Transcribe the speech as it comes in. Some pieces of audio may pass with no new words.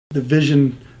The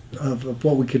vision of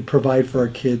what we could provide for our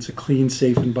kids, a clean,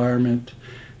 safe environment,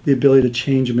 the ability to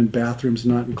change them in bathrooms,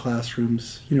 not in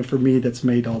classrooms. You know, for me, that's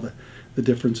made all the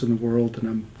difference in the world, and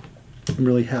I'm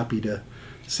really happy to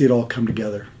see it all come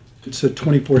together. It's a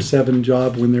 24/7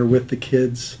 job when they're with the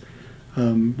kids.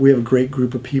 We have a great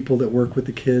group of people that work with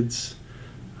the kids.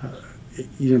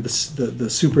 You know, the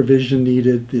supervision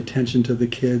needed, the attention to the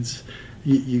kids.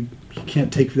 You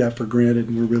can't take that for granted,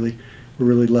 and we're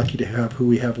really lucky to have who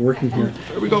we have working here.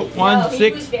 Here we go. 1,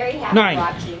 6,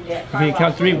 9. Can you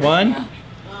count 3? 1.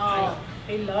 Oh,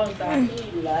 he loves that.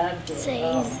 He loves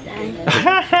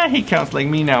it. He counts like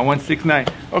me now. 1, 6, 9.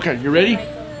 Okay, you ready?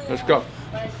 Let's go.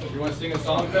 You want to sing a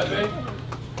song, Pepe?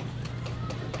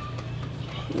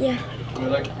 Yeah.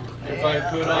 Like if I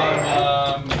put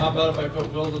on, how about if I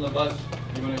put Wheels on the Bus?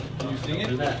 Can you sing it?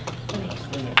 Do that.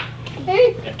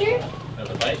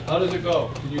 How does it go?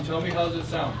 Can you tell me how does it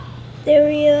sound? The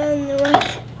wheel on the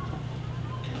bus.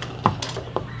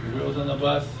 The wheels on the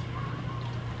bus.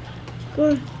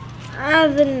 Go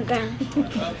up and down.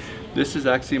 This is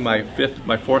actually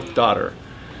my fourth daughter.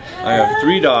 I have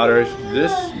 3 daughters.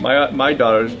 My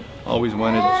daughters always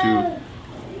wanted to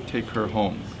take her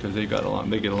home because they get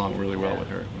along really well with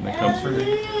her when it comes to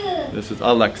her. This is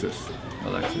Alexis,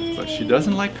 but she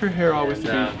doesn't like her hair always to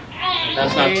be.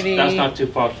 That's not too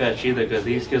far-fetched either, because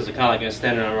these kids are kind of like an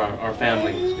extension of our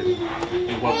families.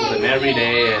 We work with them every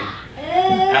day, and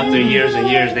after years and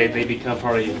years, they become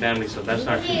part of your family. So that's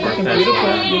not too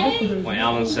far-fetched. When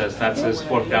Alan says that's his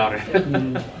 4th daughter.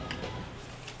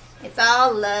 It's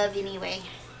all love anyway.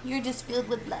 You're just filled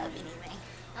with love anyway.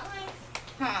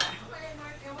 Huh.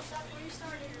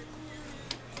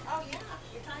 Oh yeah,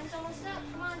 your time's almost up.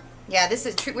 Come on. Yeah, this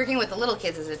is working with the little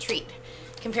kids is a treat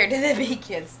compared to the big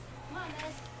kids.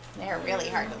 They're really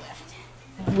hard to lift.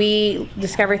 We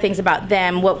discover things about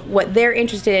them, what they're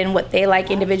interested in, what they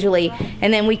like individually,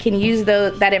 and then we can use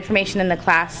that information in the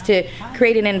class to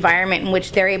create an environment in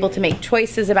which they're able to make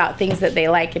choices about things that they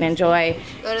like and enjoy.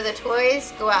 Go to the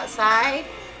toys, go outside,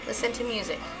 listen to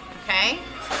music, okay?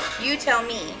 You tell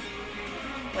me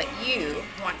what you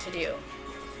want to do,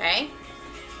 okay?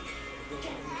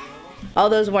 All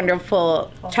those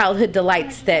wonderful childhood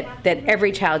delights that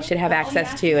every child should have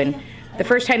access to. And the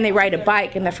first time they ride a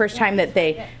bike and the first time that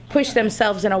they push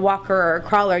themselves in a walker or a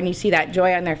crawler and you see that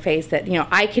joy on their face that, you know,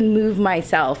 I can move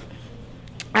myself.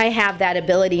 I have that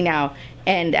ability now,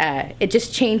 and it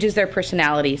just changes their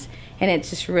personalities, and it's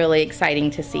just really exciting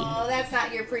to see. Oh, that's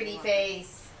not your pretty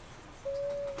face.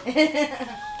 That's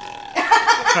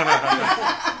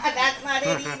not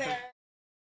it either.